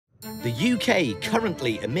The UK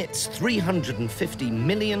currently emits 350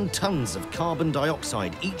 million tonnes of carbon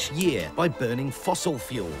dioxide each year by burning fossil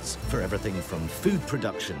fuels for everything from food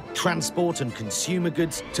production, transport and consumer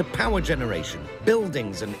goods to power generation,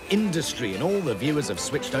 buildings and industry, and all the viewers have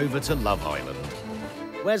switched over to Love Island.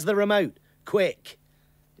 Where's the remote? Quick.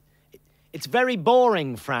 It's very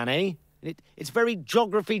boring, Franny. It's very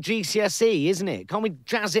geography GCSE, isn't it? Can't we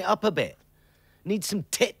jazz it up a bit? Need some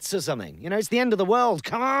tits or something. You know, it's the end of the world.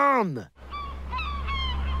 Come on!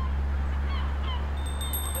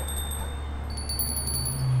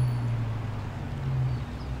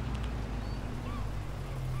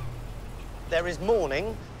 There is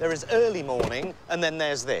morning, there is early morning, and then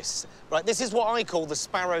there's this. Right, this is what I call the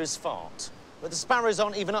sparrow's fart. But the sparrows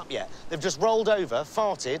aren't even up yet. They've just rolled over,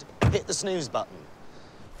 farted, hit the snooze button.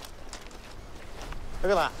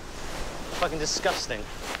 Look at that. Fucking disgusting.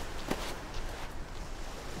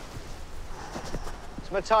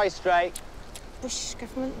 My tie straight. British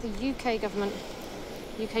government, the UK government,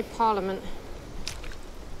 UK Parliament.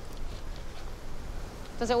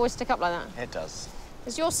 Does it always stick up like that? It does.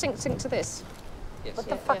 Is your sync to this? Yes. What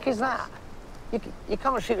the fuck is that? You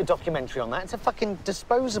can't shoot a documentary on that. It's a fucking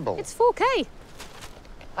disposable. It's 4K.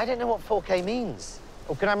 I don't know what 4K means.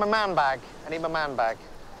 Oh, can I have my man bag? I need my man bag.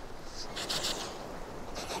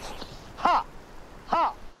 Ha!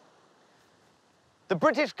 Ha! The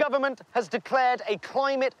British government has declared a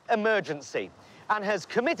climate emergency and has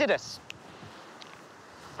committed us.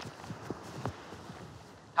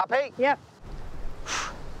 Happy? Yep.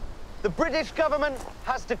 The British government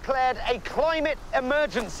has declared a climate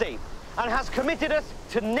emergency and has committed us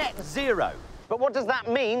to net zero. But what does that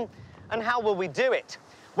mean, and how will we do it?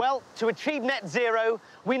 Well, to achieve net zero,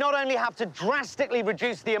 we not only have to drastically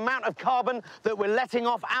reduce the amount of carbon that we're letting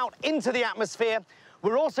off out into the atmosphere,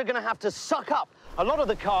 we're also going to have to suck up a lot of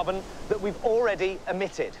the carbon that we've already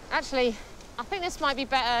emitted. Actually, I think this might be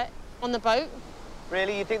better on the boat.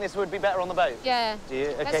 Really? You think this would be better on the boat? Yeah. Do you?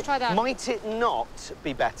 Okay. Let's try that. Might it not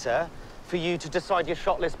be better for you to decide your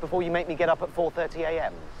shot list before you make me get up at 4:30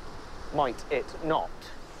 a.m? Might it not?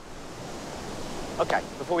 OK,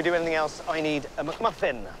 before we do anything else, I need a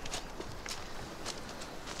McMuffin.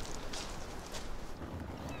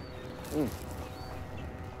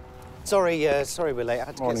 Sorry we're late. I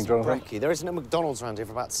had to get some brekkie. There isn't a McDonald's around here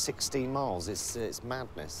for about 16 miles. It's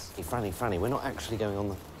madness. Hey, Franny, we're not actually going on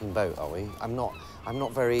the fucking boat, are we? I'm not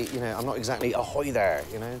very, you know, I'm not exactly ahoy there,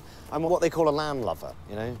 you know? I'm what they call a land lover,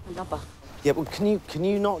 you know? A lover. Yeah, well, can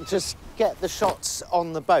you not just get the shots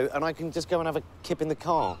on the boat and I can just go and have a kip in the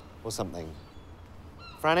car or something?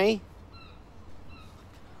 Franny?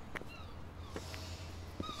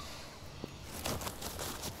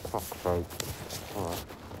 Fuck's sake. All right.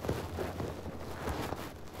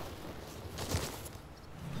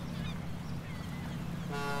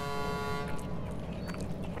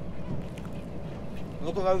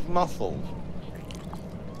 Look at those muscles.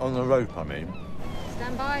 On the rope, I mean.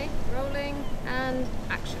 Stand by, rolling, and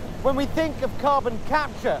action. When we think of carbon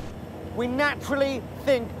capture, we naturally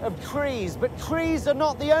think of trees, but trees are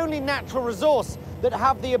not the only natural resource that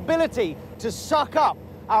have the ability to suck up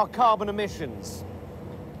our carbon emissions.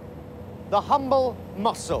 The humble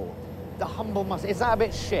mussel. The humble mussel. Is that a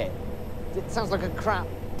bit shit? It sounds like a crap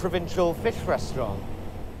provincial fish restaurant.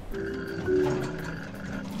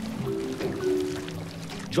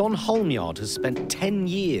 John Holmyard has spent 10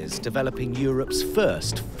 years developing Europe's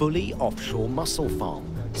first fully offshore mussel farm,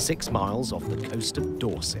 6 miles off the coast of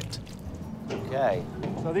Dorset. OK.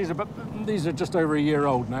 So these are just over a year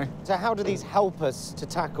old now. So how do these help us to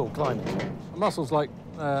tackle climate change? Mussels, like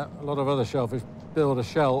a lot of other shellfish, build a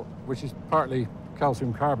shell which is partly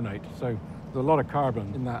calcium carbonate, so there's a lot of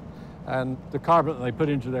carbon in that. And the carbon that they put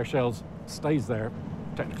into their shells stays there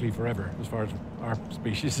technically forever, as far as our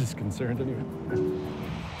species is concerned anyway.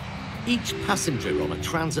 Each passenger on a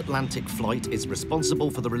transatlantic flight is responsible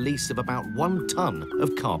for the release of about 1 tonne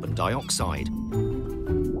of carbon dioxide.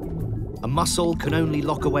 A mussel can only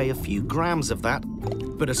lock away a few grams of that,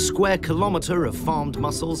 but a square kilometre of farmed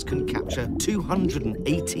mussels can capture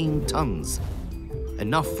 218 tonnes,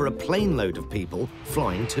 enough for a plane load of people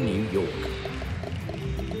flying to New York.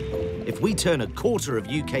 If we turn a quarter of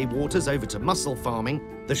UK waters over to mussel farming,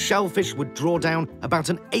 the shellfish would draw down about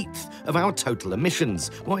 1/8 of our total emissions.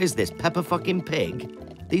 What is this, Peppa fucking Pig?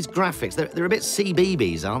 These graphics, they're a bit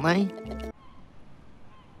CBeebies, aren't they?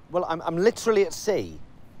 Well, I'm literally at sea.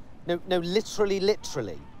 No, literally.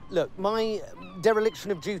 Look, my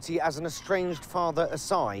dereliction of duty as an estranged father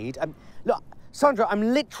aside, look, Sandra,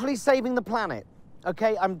 I'm literally saving the planet,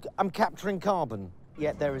 OK? I'm capturing carbon.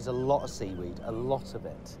 Yet there is a lot of seaweed, a lot of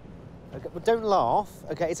it. Okay, but don't laugh,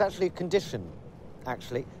 OK? It's actually a condition.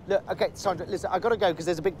 actually. Look, OK, Sandra, listen, I've got to go because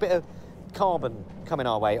there's a big bit of carbon coming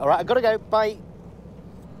our way. All right, I've got to go. Bye.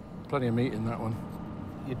 Plenty of meat in that one.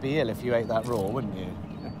 You'd be ill if you ate that raw, wouldn't you?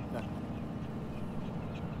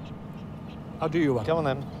 I'll do you one. Come on,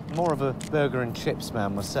 then. More of a burger and chips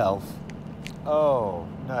man myself. Oh,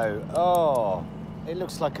 no. Oh, it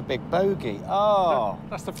looks like a big bogey. Oh.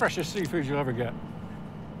 That's the freshest seafood you'll ever get.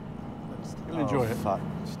 You'll enjoy it. Fuck.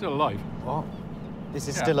 It's still alive. What? This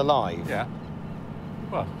is still alive? Yeah.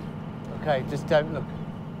 Well. OK, just don't look.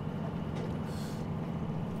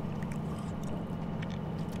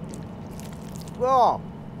 Oh.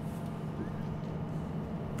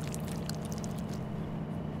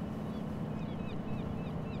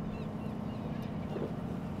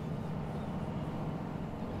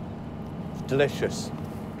 Delicious.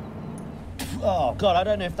 Oh, God, I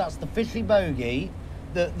don't know if that's the fishy bogey,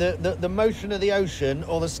 the motion of the ocean,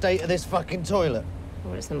 or the state of this fucking toilet.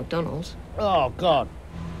 Or it's the McDonald's. Oh, God.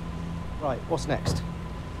 Right, what's next?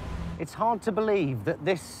 It's hard to believe that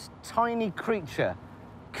this tiny creature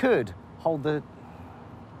could hold the...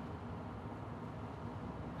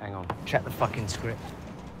 Hang on, check the fucking script.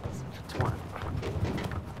 Twat.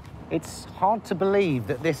 It's hard to believe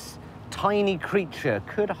that this tiny creature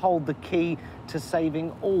could hold the key to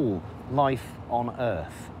saving all life on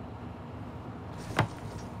Earth.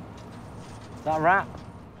 Is that a wrap?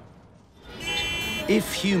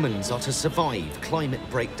 If humans are to survive climate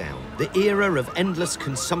breakdown, the era of endless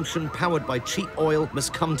consumption powered by cheap oil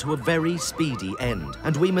must come to a very speedy end,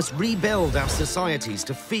 and we must rebuild our societies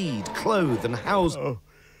to feed, clothe and house... Oh,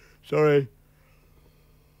 sorry.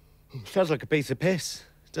 Sounds like a piece of piss,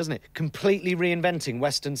 doesn't it? Completely reinventing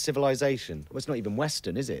Western civilization. Well, it's not even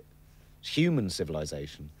Western, is it? It's human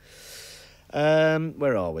civilization.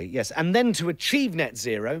 Where are we? Yes, and then to achieve net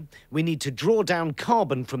zero, we need to draw down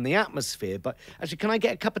carbon from the atmosphere. But actually, can I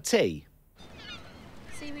get a cup of tea?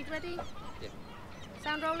 Seaweed ready? Yeah.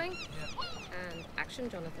 Sound rolling? Yeah. And action,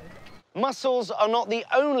 Jonathan. Mussels are not the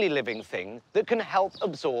only living thing that can help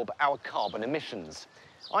absorb our carbon emissions.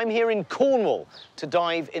 I'm here in Cornwall to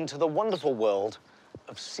dive into the wonderful world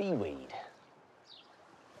of seaweed.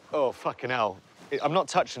 Oh, fucking hell. I'm not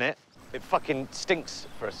touching it. It fucking stinks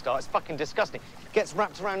for a start. It's fucking disgusting. It gets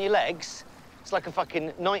wrapped around your legs. It's like a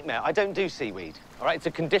fucking nightmare. I don't do seaweed, all right? It's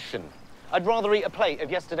a condition. I'd rather eat a plate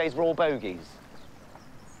of yesterday's raw bogies.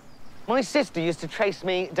 My sister used to chase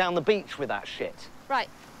me down the beach with that shit. Right,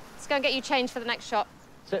 let's go and get you changed for the next shot.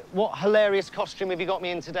 So what hilarious costume have you got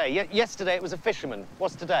me in today? Yesterday it was a fisherman.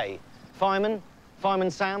 What's today? Fireman?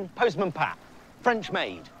 Fireman Sam? Postman Pat? French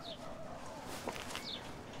maid?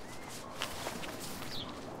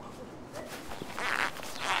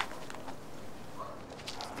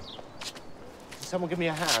 Someone give me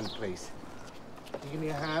a hand, please. Can you give me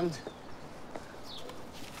a hand?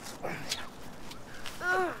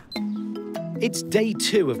 It's day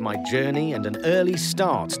 2 of my journey and an early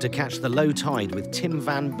start to catch the low tide with Tim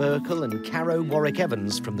van Berkel and Caro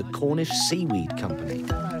Warwick-Evans from the Cornish Seaweed Company.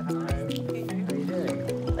 Hello. How are you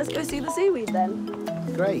doing? Let's go see the seaweed then.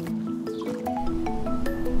 Great.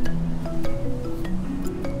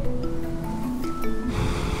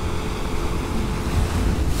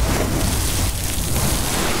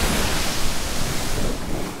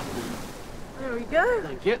 There we go.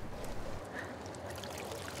 Thank you.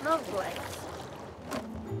 Lovely.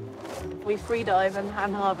 We free dive and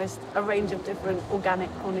hand harvest a range of different organic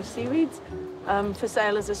Cornish seaweeds for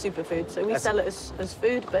sale as a superfood. So we sell it as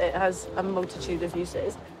food, but it has a multitude of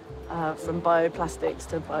uses, from bioplastics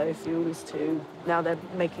to biofuels to now they're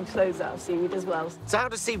making clothes out of seaweed as well. So how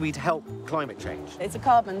does seaweed help climate change? It's a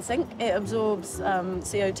carbon sink. It absorbs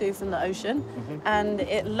CO2 from the ocean, and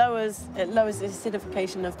it lowers the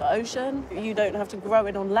acidification of the ocean. You don't have to grow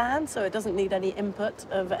it on land, so it doesn't need any input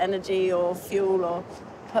of energy or fuel or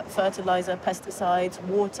fertilizer, pesticides,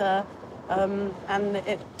 water, and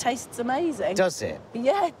it tastes amazing. Does it?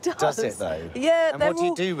 Yeah, it does. Does it, though? Yeah. And what do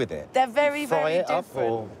you do with it? They're very, fry very it different. Up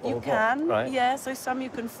or you what? can, right. yeah. So some you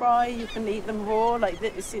can fry, you can eat them raw. Like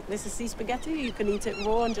this is sea spaghetti. You can eat it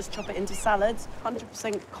raw and just chop it into salads.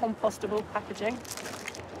 100% compostable packaging.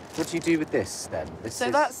 What do you do with this, then?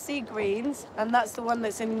 That's sea greens, and that's the one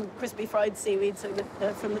that's in crispy fried seaweed, so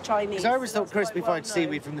from the Chinese. Because I always thought That's crispy quite fried well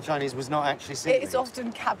seaweed from the Chinese was not actually seaweed. It's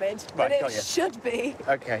often cabbage, Right, but got it you. should be.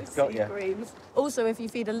 Okay, got sea you. greens. Also, if you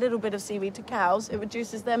feed a little bit of seaweed to cows, it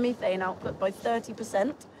reduces their methane output by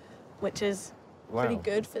 30%, which is pretty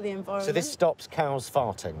good for the environment. So this stops cows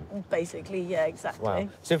farting? Basically, yeah, exactly. Wow.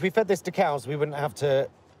 So if we fed this to cows, we wouldn't have to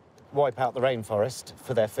wipe out the rainforest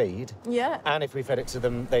for their feed. Yeah. And if we fed it to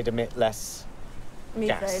them, they'd emit less Methane.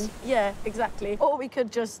 gas. Yeah, exactly. Or we could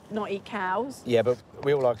just not eat cows. Yeah, but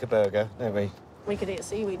we all like a burger, don't we? We could eat a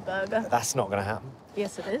seaweed burger. That's not going to happen.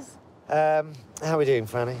 Yes, it is. How are we doing,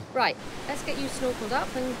 Franny? Right, let's get you snorkeled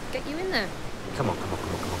up and get you in there. Come on, come on, come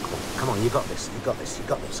on, come on, come on. Come on, you got this, you got this, you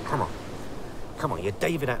got this. Come on. Come on, you're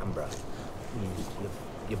David Attenborough.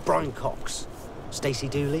 You're Brian Cox. Stacey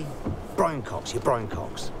Dooley? Brian Cox, you're Brian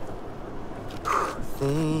Cox.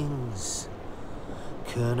 Things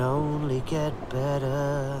can only get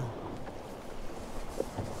better.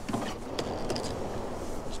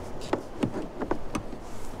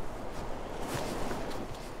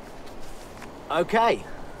 Okay.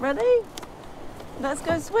 Ready? Let's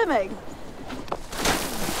go swimming.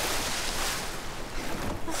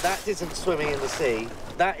 That isn't swimming in the sea.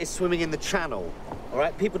 That is swimming in the channel. All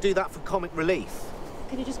right? People do that for comic relief.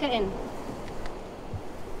 Could you just get in?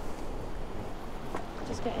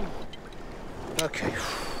 Just get in. Okay.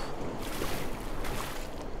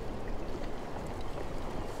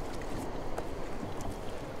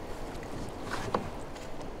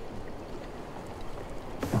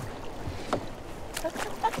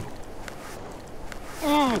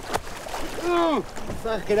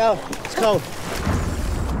 Fuck it up. It's cold.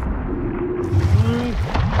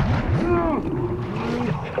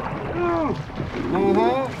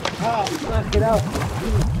 Oh, fuck it up.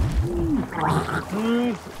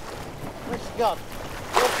 What's she got?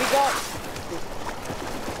 What's she got?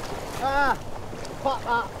 Ah, fuck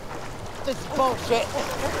that. This is bullshit.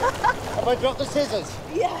 Have I dropped the scissors?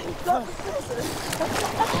 Yeah, you've got the scissors.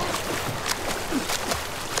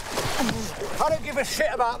 I don't give a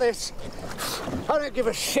shit about this. I don't give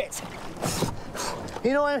a shit.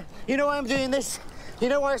 You know why I'm doing this? You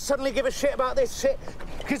know why I suddenly give a shit about this shit?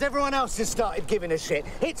 Because everyone else has started giving a shit.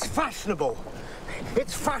 It's fashionable.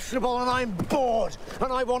 It's fashionable and I'm bored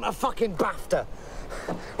and I want a fucking BAFTA.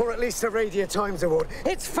 Or at least a Radio Times Award.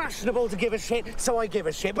 It's fashionable to give a shit, so I give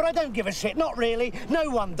a shit. But I don't give a shit, not really. No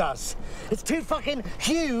one does. It's too fucking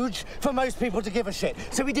huge for most people to give a shit.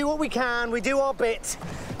 So we do what we can, we do our bit,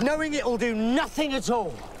 knowing it'll do nothing at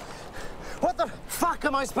all. What the fuck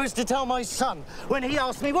am I supposed to tell my son when he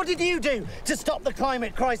asks me, what did you do to stop the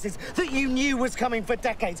climate crisis that you knew was coming for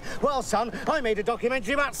decades? Well, son, I made a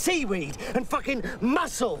documentary about seaweed and fucking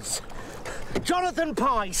mussels. Jonathan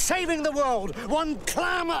Pye, saving the world, one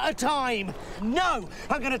clam at a time. No,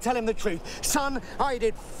 I'm going to tell him the truth. Son, I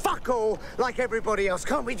did fuck all like everybody else.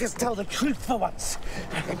 Can't we just tell the truth for once?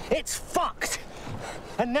 It's fucked.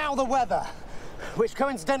 And now the weather, which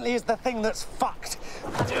coincidentally is the thing that's fucked.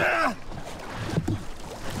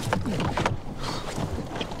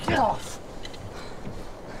 Get off.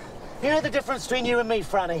 You know the difference between you and me,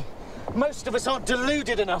 Franny? Most of us aren't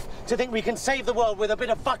deluded enough to think we can save the world with a bit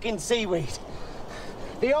of fucking seaweed.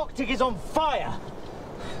 The Arctic is on fire.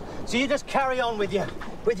 So you just carry on with your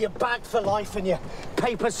bag for life and your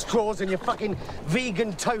paper straws and your fucking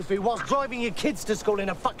vegan tofu whilst driving your kids to school in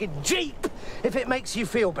a fucking Jeep if it makes you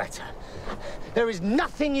feel better. There is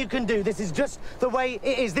nothing you can do. This is just the way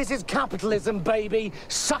it is. This is capitalism, baby.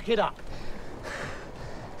 Suck it up.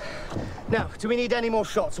 Now, do we need any more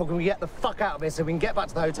shots, or can we get the fuck out of here so we can get back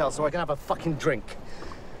to the hotel so I can have a fucking drink?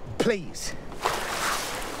 Please.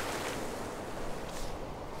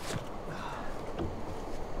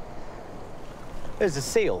 There's a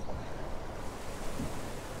seal.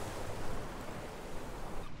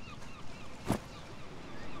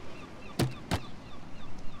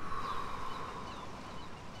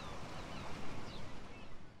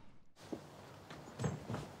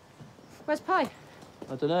 Where's Pye?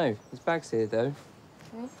 I don't know. His bag's here, though.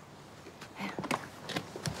 Okay.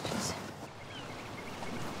 Cheers.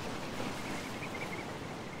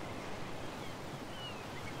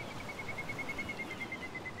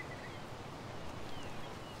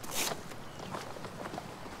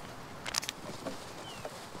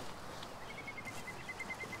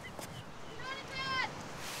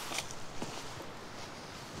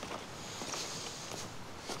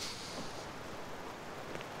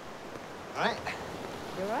 All right.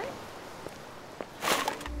 You all right?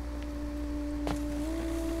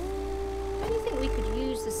 Don't you think we could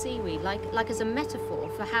use the seaweed like as a metaphor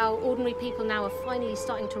for how ordinary people now are finally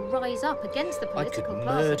starting to rise up against the I could political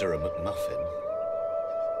class? murder a McMuffin.